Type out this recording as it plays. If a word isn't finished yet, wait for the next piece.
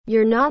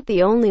You're not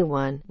the only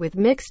one with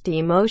mixed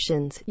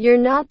emotions. You're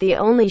not the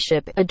only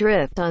ship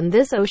adrift on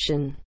this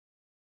ocean.